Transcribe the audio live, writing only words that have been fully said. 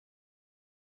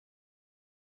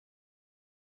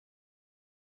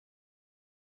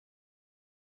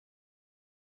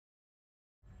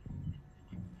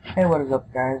Hey, what is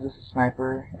up, guys? This is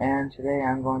Sniper, and today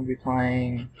I'm going to be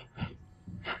playing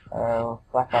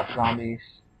Black Ops Zombies,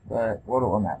 but World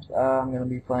War maps. I'm going to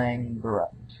be playing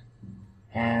Verruckt,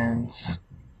 and it's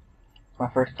my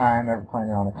first time ever playing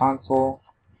it on a console.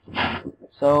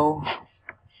 So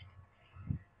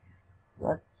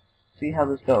let's see how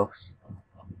this goes.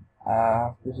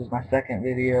 This is my second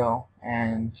video,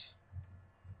 and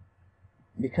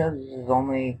because this is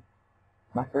only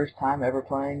my first time ever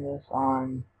playing this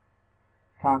on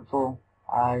console,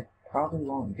 I probably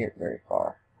won't get very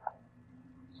far.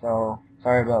 So,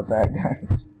 sorry about that, guys.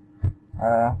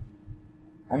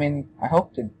 I mean, I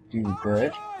hope to do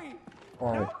good,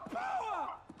 but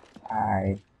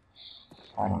I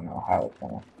don't know how it's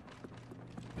gonna.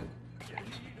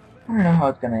 I don't know how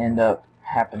it's gonna end up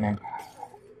happening.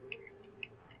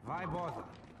 Why bother?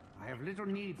 I have little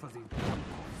need for these.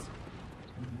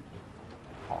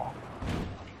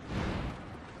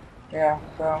 Yeah,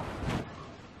 so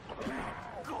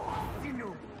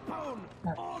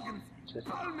let's just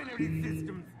see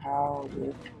how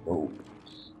this goes.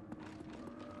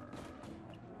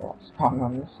 I'll spawn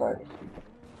on this side.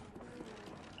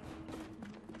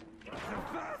 The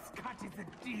first cut is the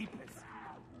deepest.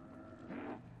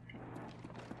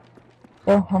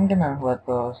 So I'm gonna let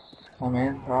those come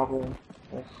in probably,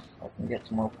 just so I can get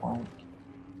some more points.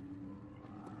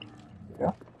 There we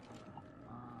go.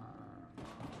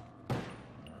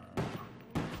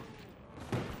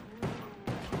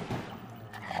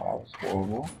 That was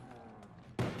horrible.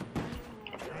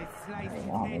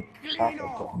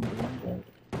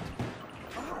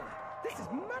 This is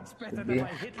much better than my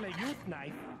Hitler Youth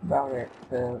knife. About it,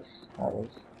 because that was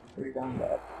pretty darn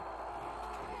bad.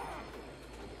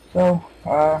 So,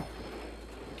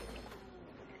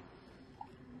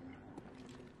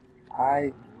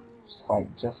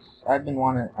 I've been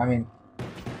wanting,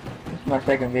 this is my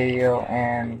second video,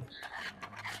 and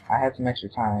I had some extra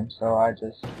time, so I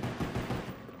just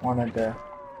wanted to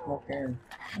look in,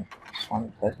 just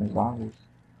wanted to play some zombies,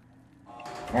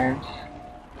 and,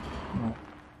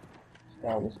 see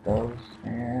how this goes,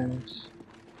 and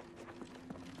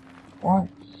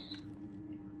once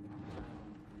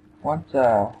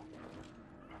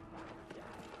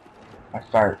I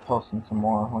start posting some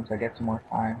more, once I get some more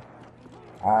time,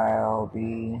 I'll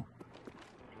be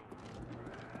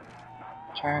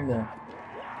trying to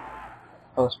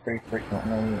post pretty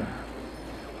frequently.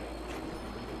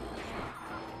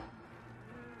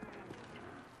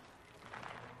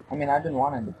 I've been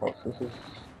wanting to post. This has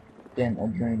been a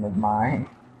dream of mine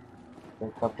for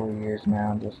a couple of years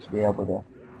now, just to be able to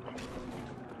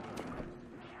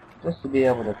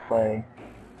play.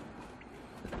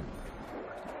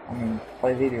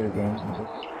 Play video games and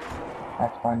just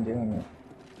have fun doing it.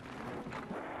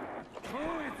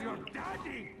 Who is your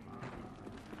daddy?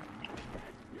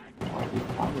 Well, these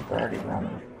zombies are already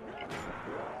running.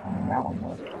 That one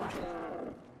was.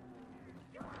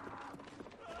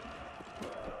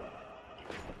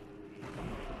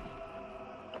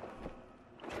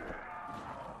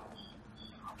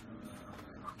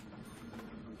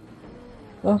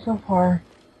 So far,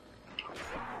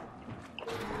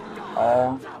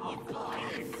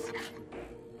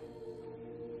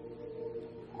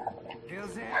 Will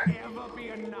there ever be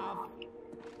enough?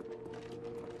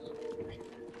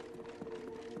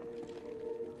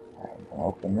 I'm gonna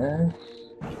open this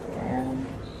and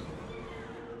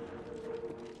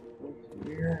go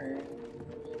here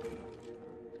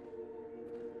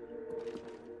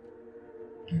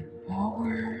and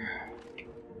power.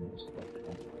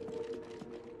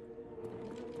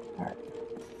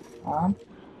 Alright.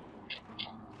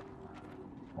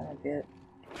 Gonna get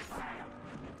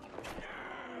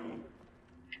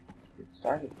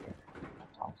started here.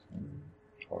 Thompson,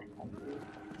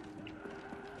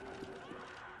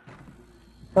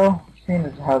 so, seeing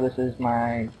as how this is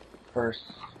my first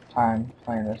time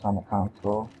playing this on the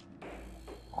console,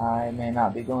 I may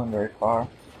not be going very far,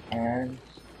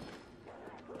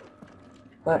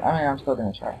 but I'm still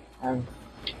gonna try.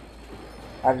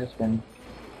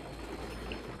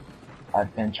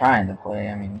 I've been trying to play.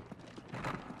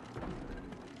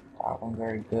 I'm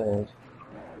very good.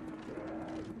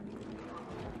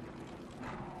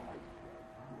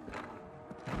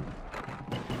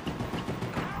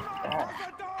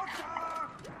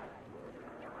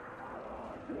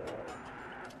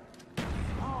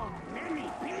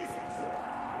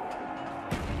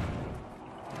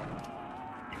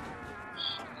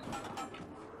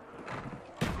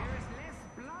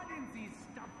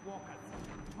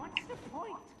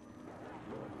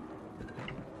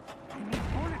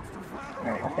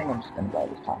 Alright, I think I'm just gonna buy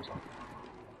this Thompson.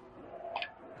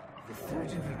 The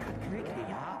surgery could quickly,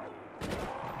 huh?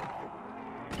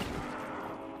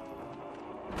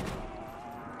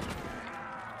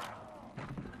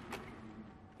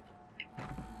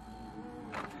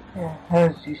 Yeah,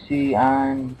 as you see,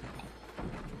 I'm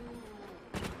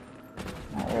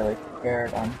not really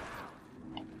prepared on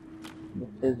the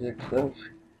physics of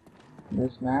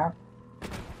this map.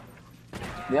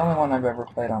 The only one I've ever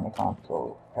played on the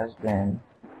console has been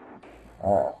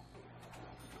World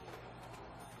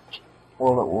at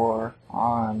War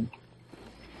on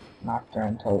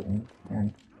Nocturne Totem,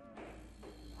 and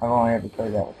I've only ever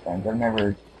played that with friends. I've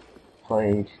never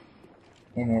played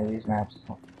any of these maps,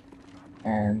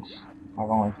 and I've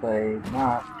only played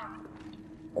not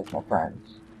with my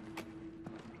friends.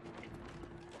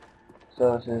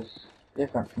 So this is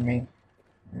different for me,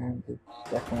 and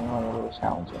it's definitely a little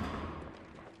challenging.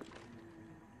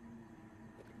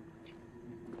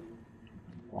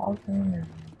 Falcon,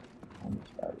 I'm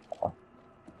just about to talk.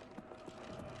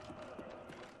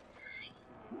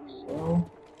 So.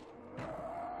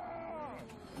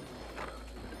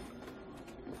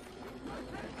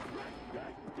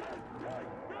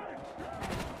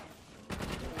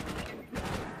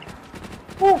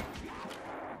 Whew.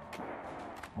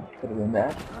 That could have been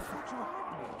bad.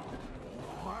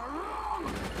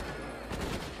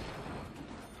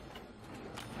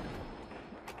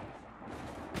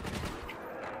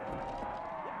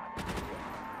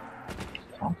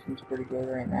 Thompson's pretty good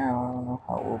right now. I don't know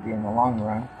how it will be in the long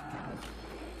run.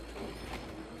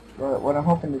 But what I'm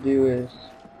hoping to do is...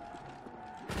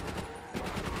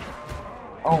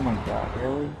 Oh my god,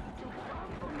 really?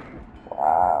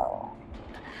 Wow.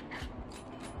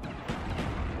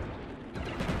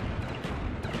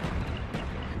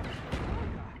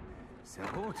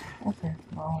 Okay,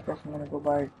 well, I guess I'm gonna go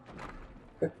buy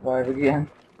Quick Revive again.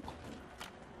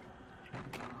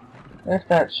 If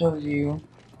that shows you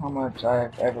how much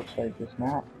I've ever played this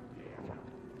map,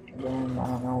 then I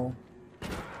don't know.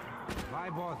 Why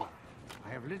bother? I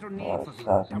have little need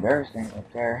for It's embarrassing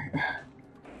right there.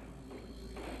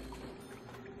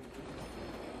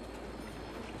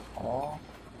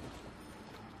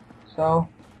 So.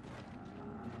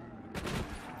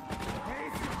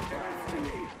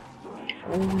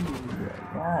 Oh,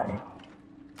 yeah.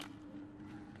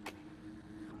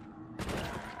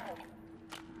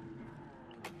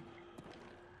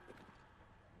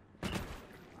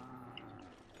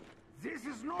 This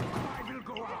is not how I will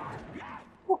go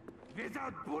out.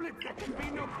 Without bullets, there can be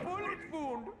no bullet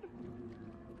wound.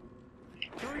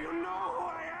 Do you know who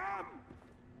I am?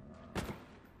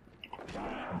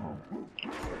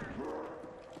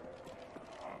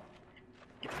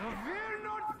 I will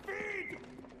not feed.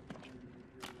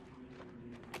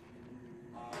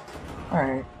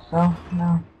 Alright, so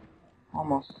now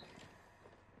almost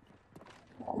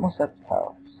at the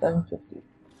power. 750.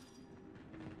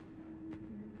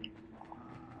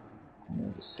 I'm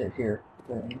gonna just sit here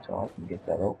until I can get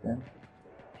that open.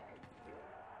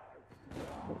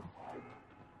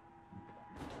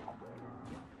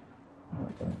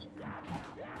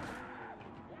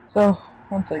 So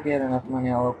once I get enough money,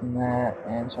 I'll open that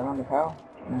and turn on the power,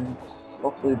 and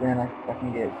hopefully then I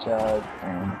can get Jug,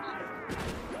 and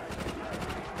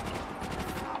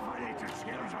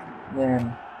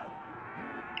then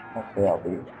hopefully I'll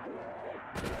be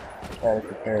better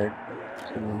prepared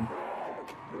to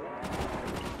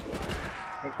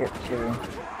take it to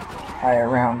higher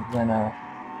rounds than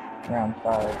round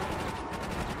 5.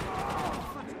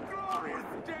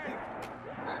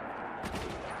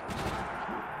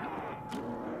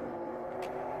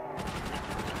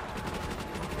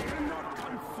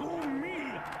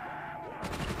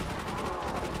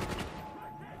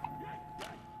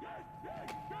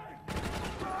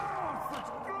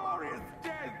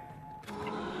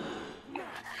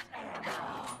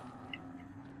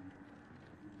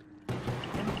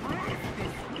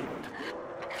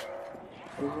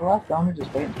 Is the last armor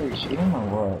just wait until you shoot him, or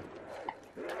what?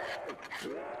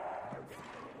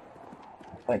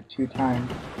 It's like 2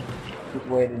 times he's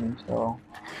waited until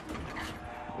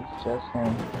it's just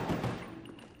him.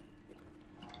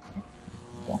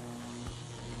 Okay.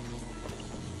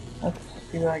 Let's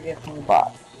see what I get from the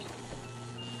box.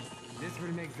 This will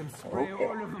make them spray all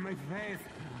over my face.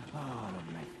 All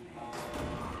over my face.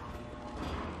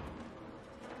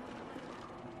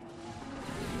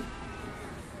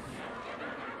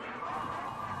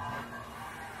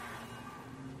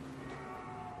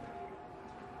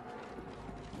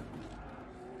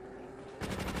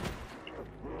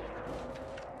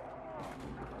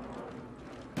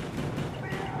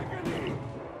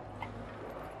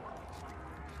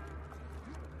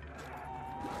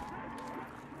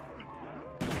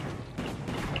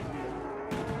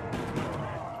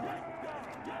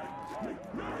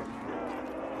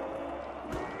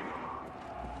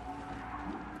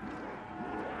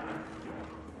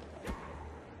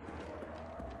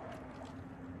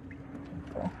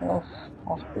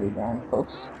 That's pretty darn close.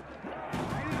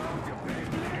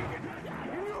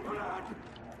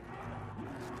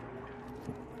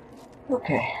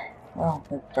 Okay, well,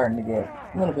 it's starting to get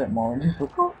a little bit more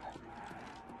difficult.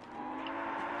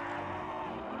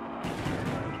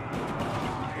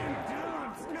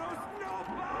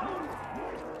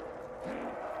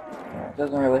 Yeah, it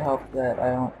doesn't really help that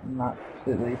I'm not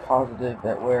completely positive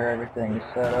that where everything is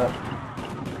set up.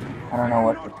 I don't know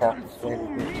what's the fastest way to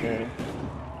get to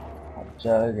a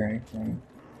jug or anything.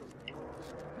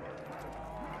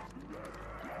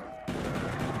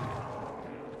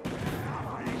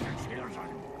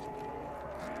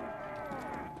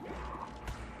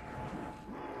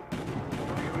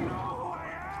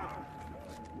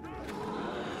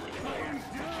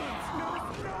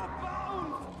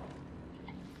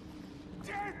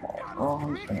 Well,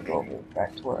 I'm just gonna go over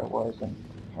back to where I was and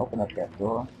open up that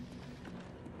door.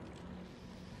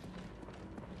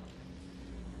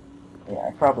 Yeah,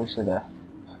 I probably should have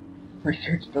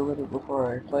researched a little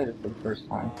before I played it for the first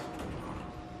time.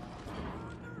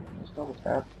 Let's double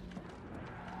tap.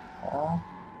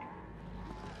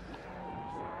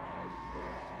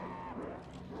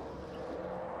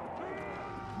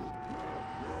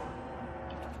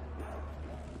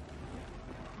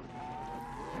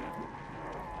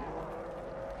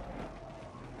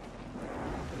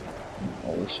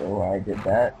 Not really sure why I did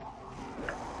that.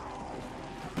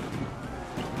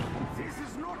 This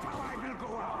is not how I will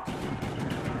go out. They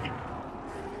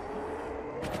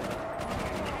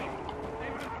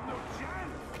will have no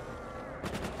chance.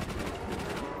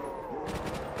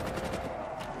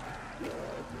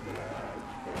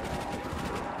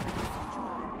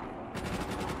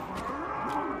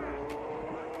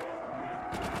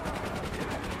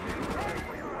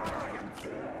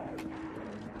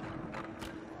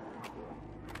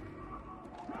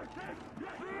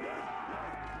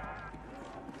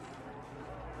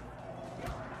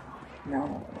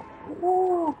 No.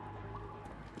 Woo.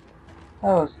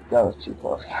 That was too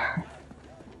close.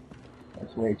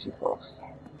 That's way too close.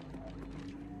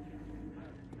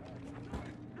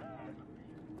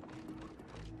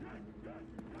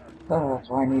 Oh, that's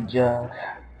why I need jug.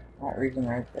 That reason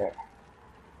right there.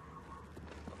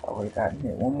 If I would have gotten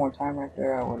hit one more time right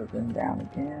there, I would have been down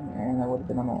again, and I would have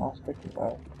been on my last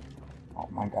 55. Oh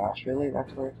my gosh, really?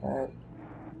 That's where it's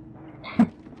at?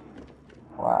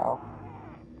 Wow.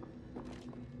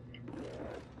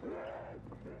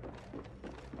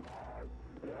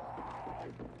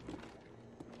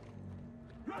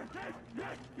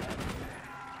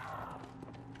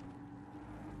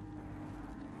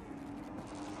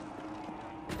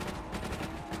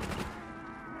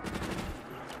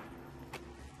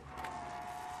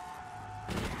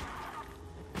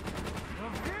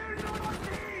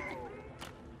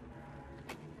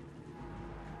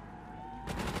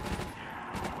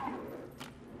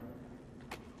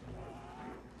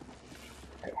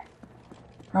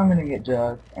 I'm gonna get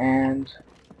jug, and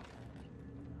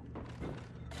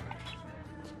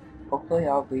hopefully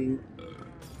I'll be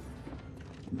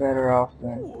better off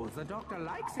than Oh, the doctor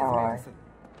likes his how medicine.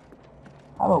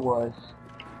 I was.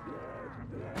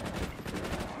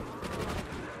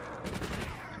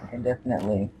 I can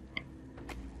definitely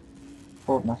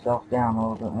hold myself down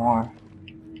a little bit more.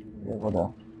 Be able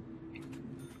to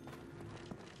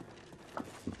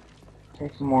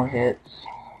take some more hits.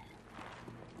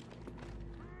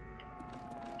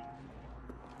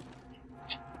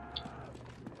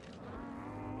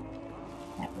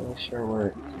 Not really sure where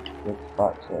it's a good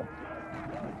spot to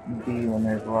be when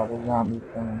there's a lot of zombies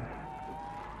coming.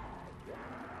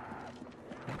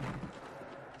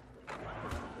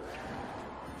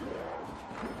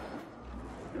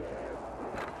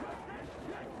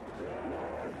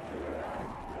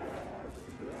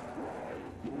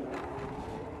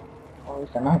 Well, at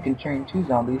least I know I can train 2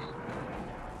 zombies.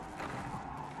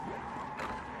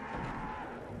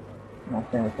 I'm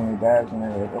not saying it's gonna be bad when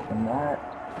I like open that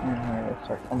and they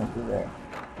start coming through there.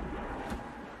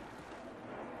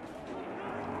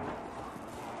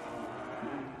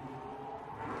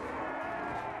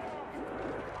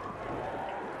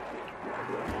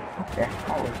 Okay,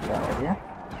 that was a bad idea.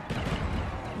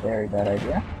 Very bad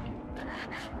idea.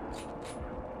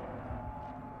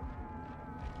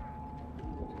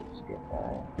 Let's get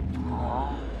that.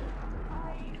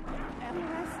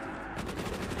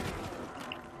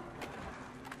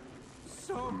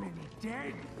 So many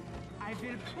dead. I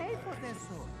will pay for their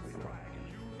souls.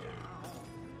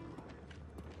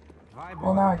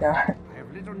 Well, now I got I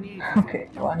have little need. okay,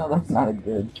 well I know that's not a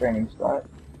good training spot.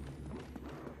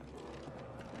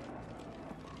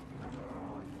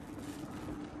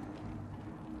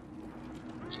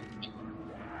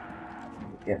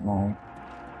 get my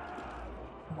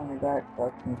money back so I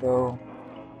can go.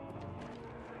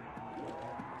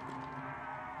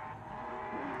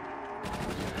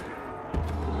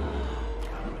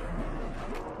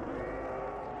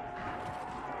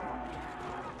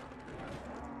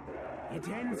 It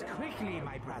ends quickly,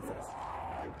 my brothers.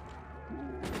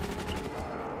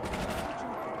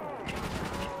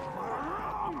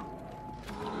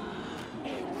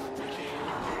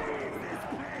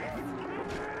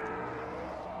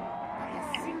 By a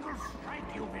single strike,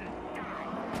 you will die.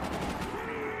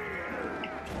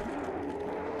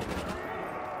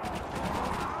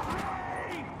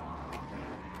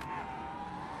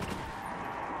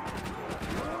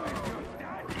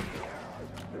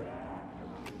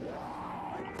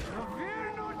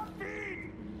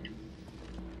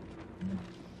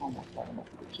 Almost got enough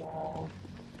of the job.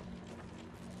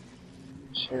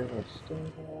 Sure, let's stay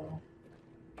there.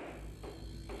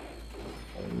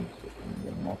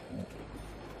 Nothing.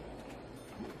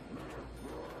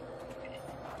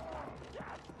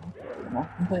 Not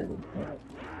completely.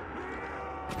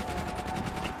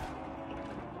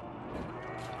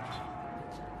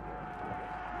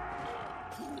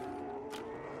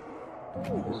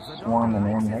 Just swarming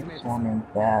in, they're swarming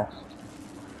fast.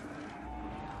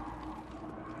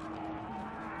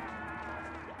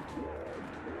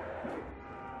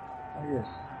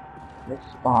 They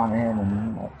spawn in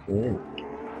and that's it.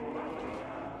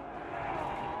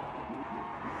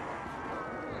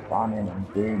 Spawn in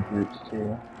big groups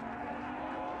too.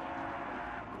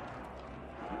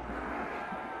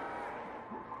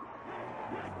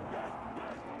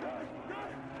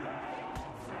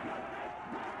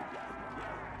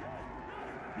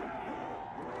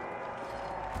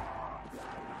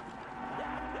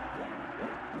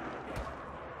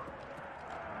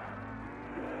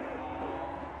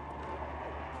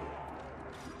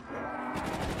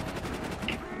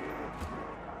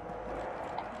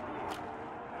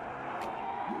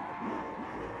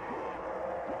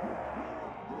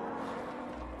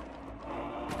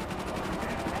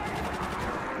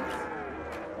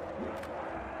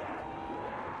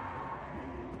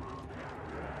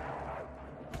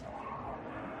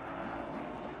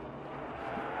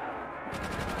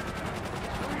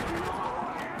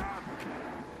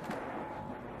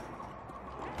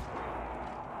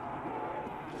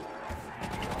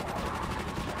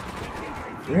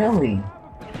 Really?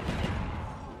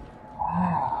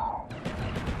 Wow.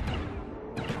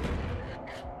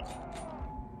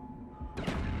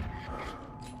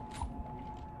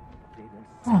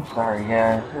 I'm sorry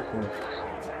guys, this is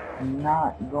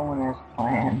not going as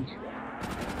planned.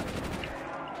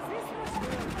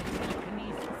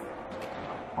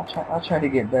 I'll try to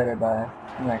get better by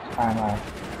next time I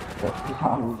put the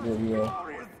zombie video.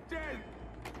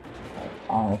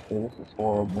 Honestly, this is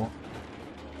horrible.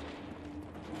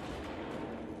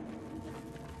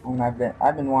 And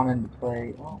I've been wanting to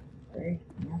play. Oh, hey,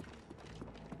 yeah.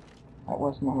 That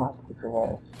was my last quicker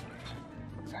life.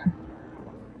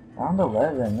 Round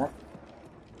 11. That's.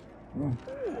 Oh,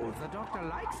 the doctor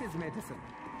likes his medicine.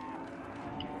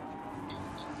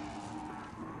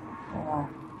 Yeah.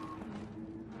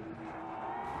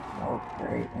 Oh,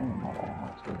 great. I didn't know that I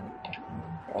was going to.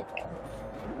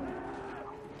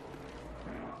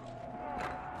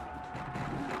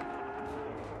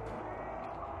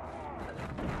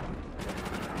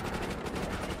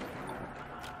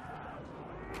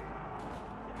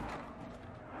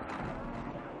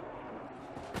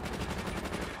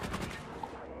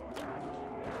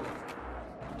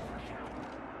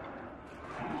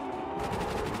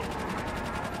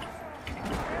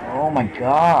 Oh my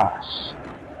gosh.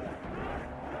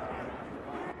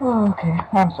 Okay,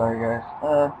 I'm sorry guys.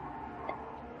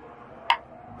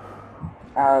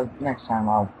 Next time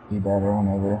I'll be better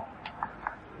whenever.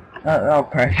 I'll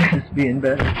practice being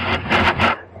better.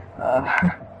 Yeah,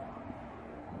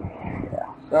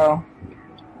 so,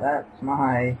 that's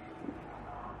my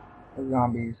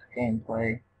zombies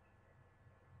gameplay.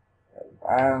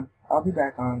 I'll be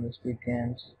back on this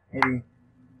weekend, maybe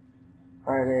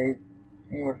Friday,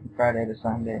 anywhere from Friday to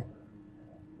Sunday,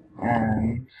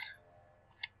 and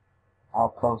I'll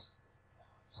post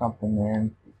something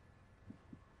then.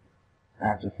 I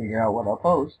have to figure out what I'll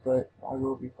post, but I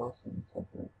will be posting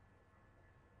something.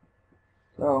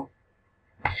 So,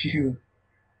 if you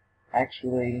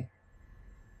actually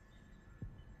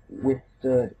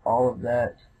withstood all of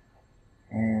that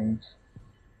and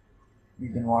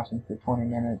you've been watching for 20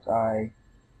 minutes, I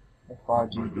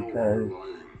applaud you because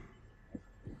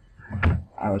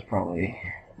I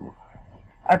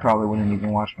probably wouldn't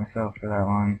even watch myself for that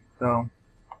long. So,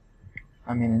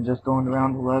 I mean, and just going to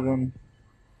round 11,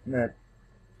 that's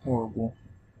horrible.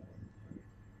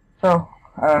 So,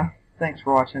 thanks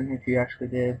for watching if you actually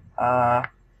did.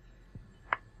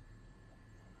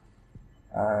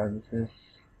 This is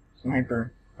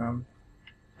Sniper from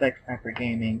Spec Sniper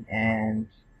Gaming, and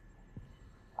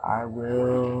I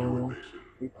will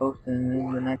be posting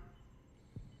in the next